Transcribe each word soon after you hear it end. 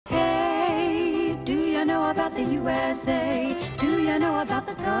about the USA? Do you know about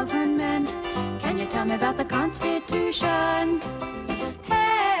the government? Can you tell me about the Constitution?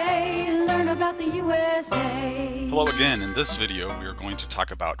 Hey, learn about the USA. Hello again. In this video, we are going to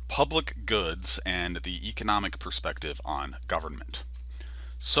talk about public goods and the economic perspective on government.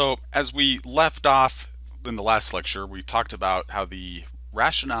 So, as we left off in the last lecture, we talked about how the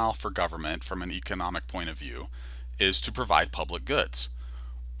rationale for government from an economic point of view is to provide public goods.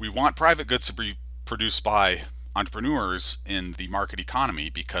 We want private goods to be produced by entrepreneurs in the market economy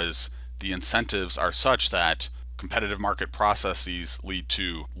because the incentives are such that competitive market processes lead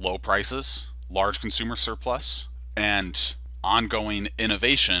to low prices, large consumer surplus, and ongoing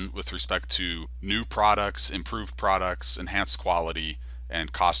innovation with respect to new products, improved products, enhanced quality,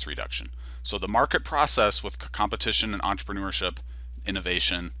 and cost reduction. So the market process with competition and entrepreneurship,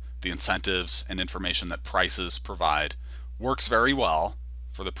 innovation, the incentives and information that prices provide works very well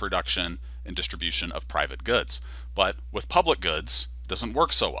for the production and distribution of private goods. But with public goods, it doesn't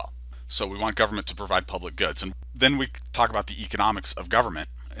work so well. So we want government to provide public goods. And then we talk about the economics of government,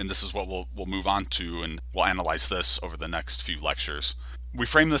 and this is what we'll move on to, and we'll analyze this over the next few lectures. We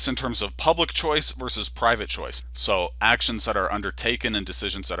frame this in terms of public choice versus private choice. So actions that are undertaken and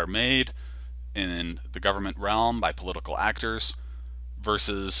decisions that are made in the government realm by political actors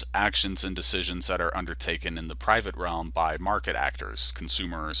versus actions and decisions that are undertaken in the private realm by market actors,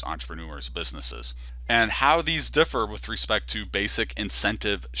 consumers, entrepreneurs, businesses, and how these differ with respect to basic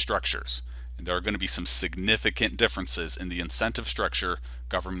incentive structures. And there are going to be some significant differences in the incentive structure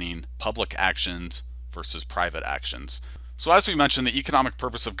governing public actions versus private actions. So as we mentioned, the economic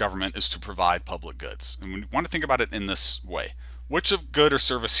purpose of government is to provide public goods. And we want to think about it in this way. Which of good or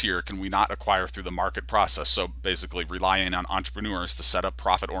service here can we not acquire through the market process? So basically relying on entrepreneurs to set up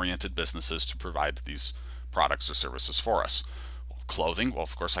profit-oriented businesses to provide these products or services for us. Clothing, well,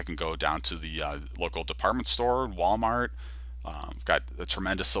 of course I can go down to the local department store, Walmart. I've got a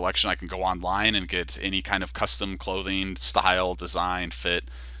tremendous selection. I can go online and get any kind of custom clothing, style, design, fit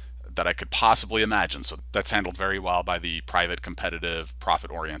that I could possibly imagine. So that's handled very well by the private, competitive,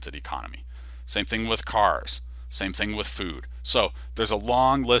 profit-oriented economy. Same thing with cars. Same thing with food. So there's a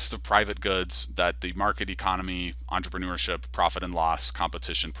long list of private goods that the market economy, entrepreneurship, profit and loss,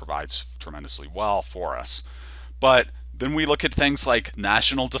 competition provides tremendously well for us. But then we look at things like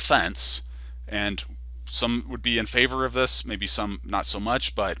national defense, and some would be in favor of this, maybe some not so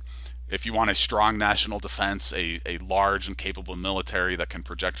much, but if you want a strong national defense, a large and capable military that can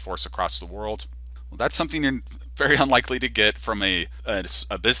project force across the world, well, that's something you're very unlikely to get from a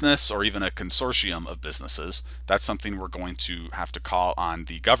business or even a consortium of businesses. That's something we're going to have to call on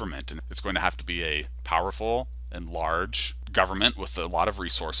the government, and it's going to have to be a powerful and large government with a lot of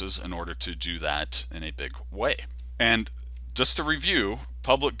resources in order to do that in a big way. And just to review,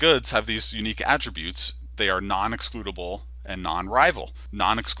 public goods have these unique attributes. They are non-excludable and non-rival.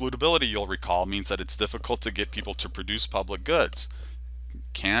 Non-excludability, you'll recall, means that it's difficult to get people to produce public goods.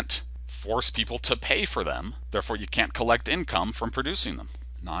 Can't force people to pay for them, therefore you can't collect income from producing them.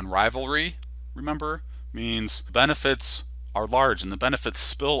 Non-rivalry, remember, means benefits are large and the benefits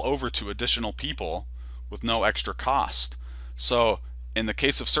spill over to additional people with no extra cost. So in the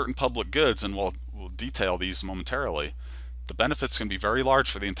case of certain public goods, and we'll detail these momentarily, the benefits can be very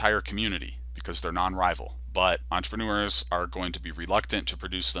large for the entire community because they're non-rival. But entrepreneurs are going to be reluctant to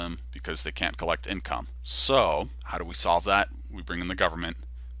produce them because they can't collect income. So how do we solve that? We bring in the government.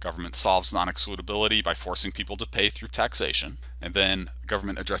 Government solves non-excludability by forcing people to pay through taxation. And then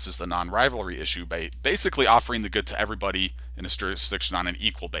government addresses the non-rivalry issue by basically offering the good to everybody in a jurisdiction on an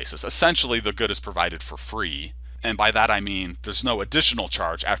equal basis. Essentially, the good is provided for free. And by that I mean there's no additional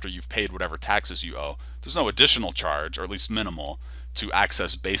charge after you've paid whatever taxes you owe. There's no additional charge, or at least minimal, to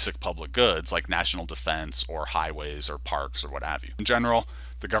access basic public goods like national defense or highways or parks or what have you. In general,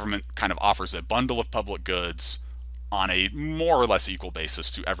 the government kind of offers a bundle of public goods on a more or less equal basis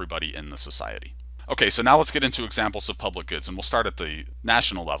to everybody in the society. Okay, so now let's get into examples of public goods, and we'll start at the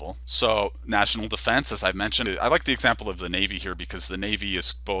national level. So national defense, as I mentioned, I like the example of the Navy here because the Navy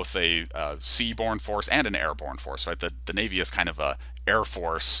is both a seaborne force and an airborne force, right? The Navy is kind of a air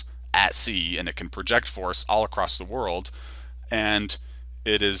force at sea, and it can project force all across the world, and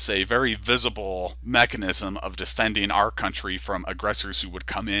it is a very visible mechanism of defending our country from aggressors who would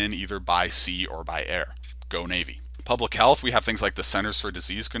come in either by sea or by air. Go Navy. Public health, we have things like the Centers for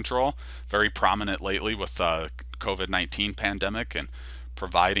Disease Control, very prominent lately with the COVID-19 pandemic, and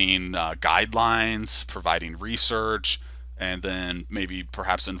providing guidelines, providing research, and then maybe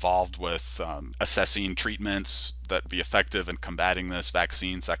perhaps involved with assessing treatments that be effective in combating this,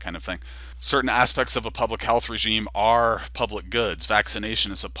 vaccines, that kind of thing. Certain aspects of a public health regime are public goods.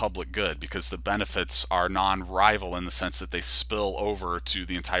 Vaccination is a public good because the benefits are non-rival in the sense that they spill over to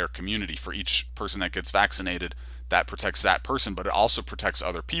the entire community. For each person that gets vaccinated, that protects that person, but it also protects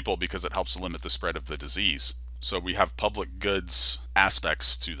other people because it helps limit the spread of the disease. So we have public goods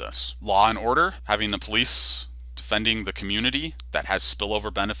aspects to this. Law and order, having the police defending the community, that has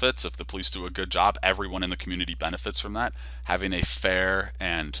spillover benefits. If the police do a good job, everyone in the community benefits from that. Having a fair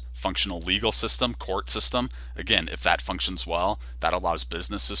and functional legal system, court system, again, if that functions well, that allows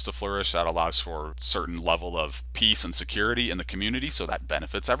businesses to flourish, that allows for a certain level of peace and security in the community, so that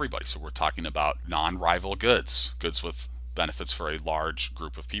benefits everybody. So we're talking about non-rival goods, goods with benefits for a large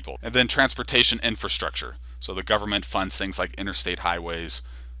group of people. And then transportation infrastructure. So the government funds things like interstate highways,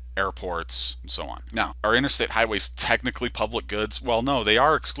 airports, and so on. Now, are interstate highways technically public goods? Well, no, they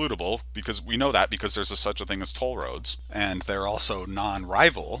are excludable because we know that because there's such a thing as toll roads, and they're also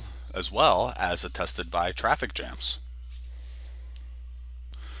non-rival as well, as attested by traffic jams.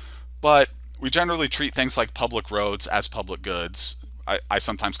 But we generally treat things like public roads as public goods. I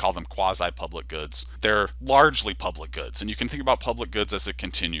sometimes call them quasi-public goods. They're largely public goods, and you can think about public goods as a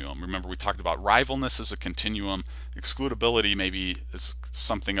continuum. Remember, we talked about rivalness as a continuum. Excludability maybe is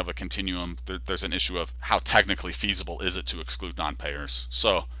something of a continuum. There's an issue of how technically feasible is it to exclude non-payers.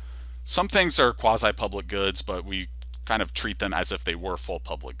 So some things are quasi-public goods, but we kind of treat them as if they were full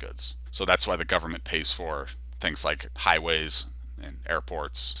public goods. So that's why the government pays for things like highways and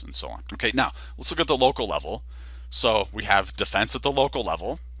airports and so on. Okay, now let's look at the local level. So we have defense at the local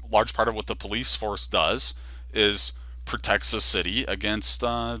level. A large part of what the police force does is protects the city against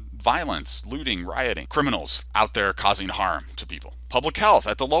violence, looting, rioting, criminals out there causing harm to people. Public health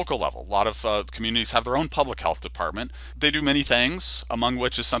at the local level. A lot of communities have their own public health department. They do many things, among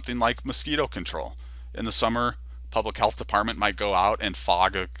which is something like mosquito control. In the summer, public health department might go out and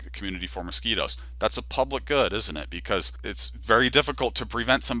fog a community for mosquitoes. That's a public good, isn't it? Because it's very difficult to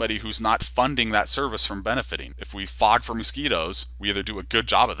prevent somebody who's not funding that service from benefiting. If we fog for mosquitoes, we either do a good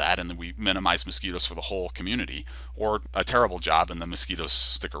job of that and then we minimize mosquitoes for the whole community, or a terrible job and the mosquitoes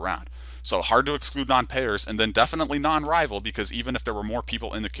stick around. So hard to exclude non-payers, and then definitely non-rival, because even if there were more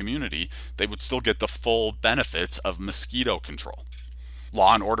people in the community, they would still get the full benefits of mosquito control.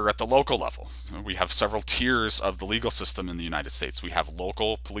 Law and order at the local level. We have several tiers of the legal system in the United States. We have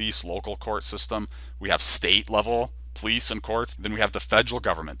local police, local court system. We have state level police and courts. Then we have the federal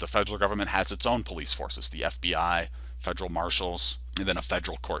government. The federal government has its own police forces, the FBI, federal marshals, and then a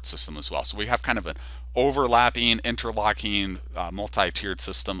federal court system as well. So we have kind of an overlapping, interlocking, multi-tiered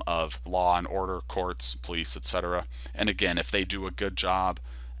system of law and order, courts, police, etc. And again, if they do a good job,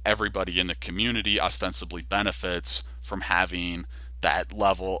 everybody in the community ostensibly benefits from having that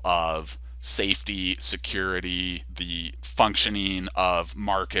level of safety, security, the functioning of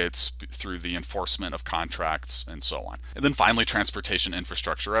markets through the enforcement of contracts, and so on. And then finally, transportation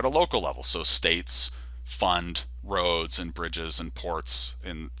infrastructure at a local level. So states fund roads and bridges and ports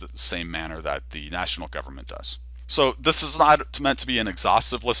in the same manner that the national government does. So this is not meant to be an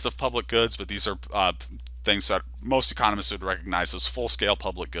exhaustive list of public goods, but these are things that most economists would recognize as full-scale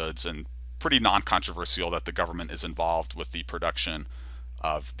public goods, and pretty non-controversial that the government is involved with the production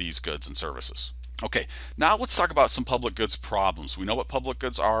of these goods and services. Okay, now let's talk about some public goods problems. We know what public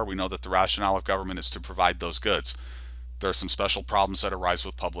goods are. We know that the rationale of government is to provide those goods. There are some special problems that arise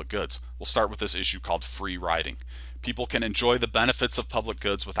with public goods. We'll start with this issue called free riding. People can enjoy the benefits of public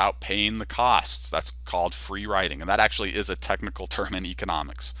goods without paying the costs. That's called free riding, and that actually is a technical term in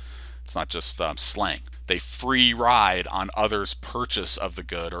economics. It's not just slang. They free ride on others' purchase of the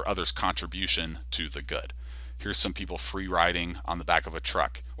good or others' contribution to the good. Here's some people free riding on the back of a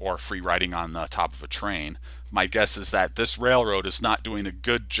truck or free riding on the top of a train. My guess is that this railroad is not doing a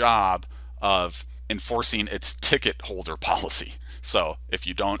good job of enforcing its ticket holder policy. So if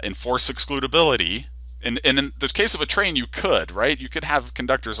you don't enforce excludability, and in the case of a train, you could, right? You could have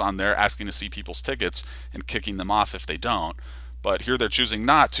conductors on there asking to see people's tickets and kicking them off if they don't. But here they're choosing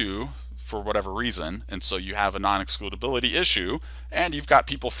not to, for whatever reason, and so you have a non-excludability issue, and you've got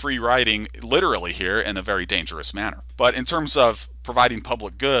people free riding literally here in a very dangerous manner. But in terms of providing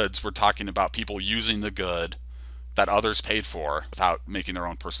public goods, we're talking about people using the good that others paid for without making their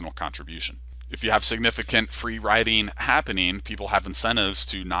own personal contribution. If you have significant free riding happening, people have incentives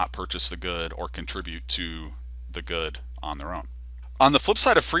to not purchase the good or contribute to the good on their own. On the flip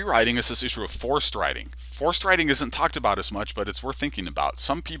side of free riding is this issue of forced riding. Forced riding isn't talked about as much, but it's worth thinking about.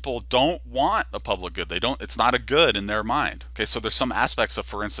 Some people don't want a public good. It's not a good in their mind. Okay, so there's some aspects of,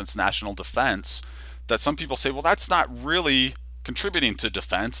 for instance, national defense that some people say, well, that's not really contributing to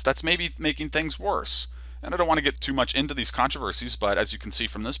defense, that's maybe making things worse. And I don't want to get too much into these controversies, but as you can see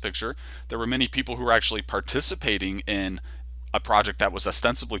from this picture, there were many people who were actually participating in a project that was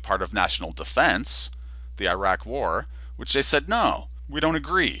ostensibly part of national defense, the Iraq War, which they said, no, we don't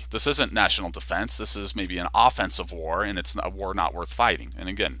agree. This isn't national defense. This is maybe an offensive war, and it's a war not worth fighting. And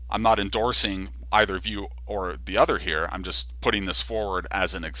again, I'm not endorsing either view or the other here. I'm just putting this forward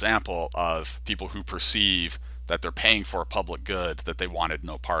as an example of people who perceive that they're paying for a public good that they wanted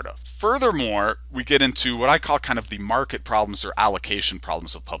no part of. Furthermore, we get into what I call kind of the market problems or allocation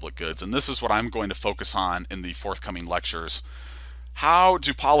problems of public goods, and this is what I'm going to focus on in the forthcoming lectures. How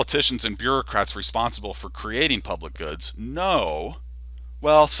do politicians and bureaucrats responsible for creating public goods know?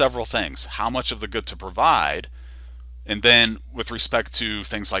 Well, several things. How much of the good to provide, and then with respect to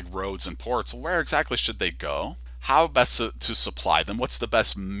things like roads and ports, where exactly should they go? How best to supply them? What's the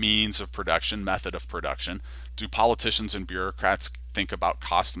best means of production, method of production? Do politicians and bureaucrats think about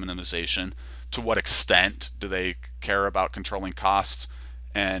cost minimization? To what extent do they care about controlling costs?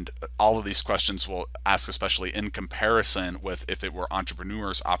 And all of these questions we'll ask especially in comparison with if it were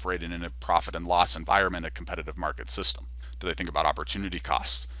entrepreneurs operating in a profit and loss environment, a competitive market system. Do they think about opportunity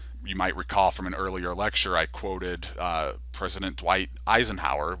costs? You might recall from an earlier lecture I quoted President Dwight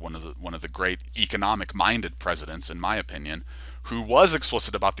Eisenhower, one of the great economic-minded presidents in my opinion, who was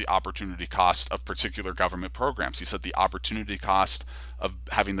explicit about the opportunity cost of particular government programs. He said the opportunity cost of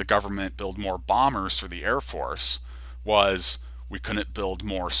having the government build more bombers for the Air Force was we couldn't build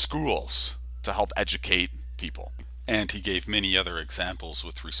more schools to help educate people. And he gave many other examples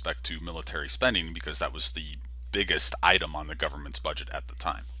with respect to military spending because that was the biggest item on the government's budget at the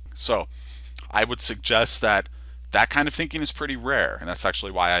time. So I would suggest that that kind of thinking is pretty rare, and that's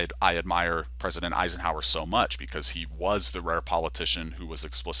actually why I admire President Eisenhower so much, because he was the rare politician who was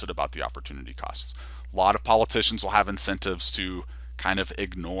explicit about the opportunity costs. A lot of politicians will have incentives to kind of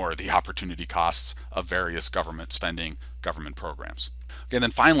ignore the opportunity costs of various government spending, government programs. Okay, and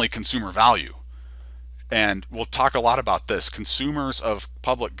then finally, consumer value. And we'll talk a lot about this. Consumers of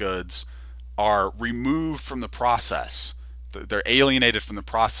public goods are removed from the process. They're alienated from the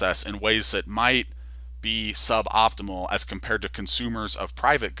process in ways that might be suboptimal as compared to consumers of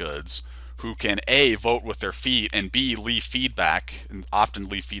private goods who can A, vote with their feet, and B, leave feedback, and often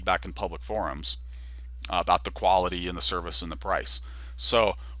leave feedback in public forums about the quality and the service and the price.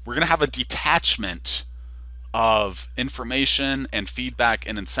 So we're going to have a detachment of information and feedback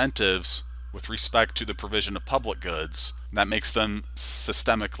and incentives with respect to the provision of public goods that makes them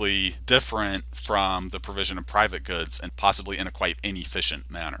systemically different from the provision of private goods, and possibly in a quite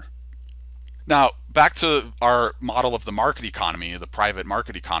inefficient manner. Now, back to our model of the market economy, the private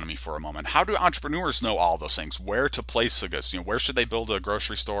market economy for a moment. How do entrepreneurs know all those things? Where to place the goods? Where should they build a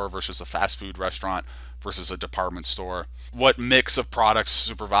grocery store versus a fast food restaurant versus a department store? What mix of products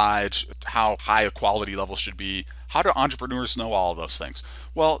to provide? How high a quality level should be? How do entrepreneurs know all of those things?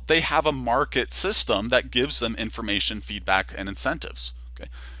 Well, they have a market system that gives them information, feedback, and incentives. Okay.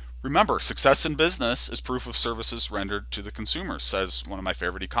 Remember, success in business is proof of services rendered to the consumer, says one of my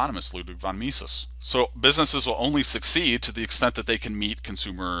favorite economists, Ludwig von Mises. So businesses will only succeed to the extent that they can meet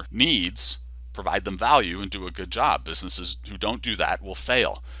consumer needs, provide them value, and do a good job. Businesses who don't do that will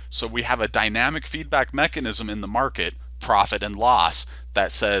fail. So we have a dynamic feedback mechanism in the market, profit and loss,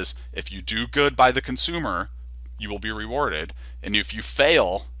 that says if you do good by the consumer, you will be rewarded, and if you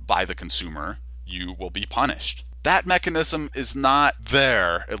fail by the consumer, you will be punished. That mechanism is not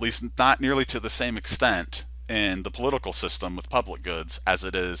there, at least not nearly to the same extent, in the political system with public goods as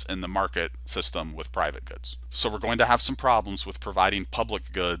it is in the market system with private goods. So we're going to have some problems with providing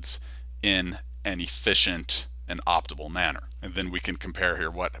public goods in an efficient and optimal manner. And then we can compare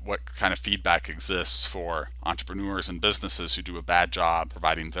here what kind of feedback exists for entrepreneurs and businesses who do a bad job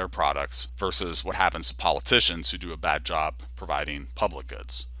providing their products versus what happens to politicians who do a bad job providing public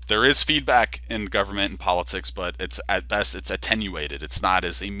goods. There is feedback in government and politics, but it's at best it's attenuated. It's not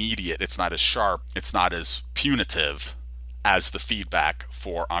as immediate, it's not as sharp, it's not as punitive as the feedback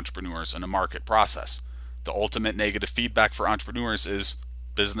for entrepreneurs in a market process. The ultimate negative feedback for entrepreneurs is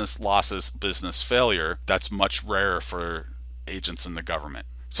business losses, business failure. That's much rarer for agents in the government.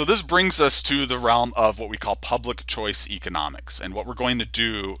 So this brings us to the realm of what we call public choice economics. And what we're going to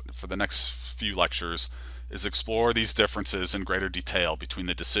do for the next few lectures is explore these differences in greater detail between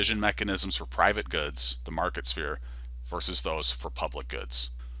the decision mechanisms for private goods, the market sphere, versus those for public goods.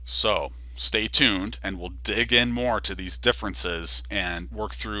 So stay tuned and we'll dig in more to these differences and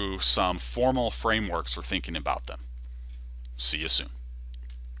work through some formal frameworks for thinking about them. See you soon.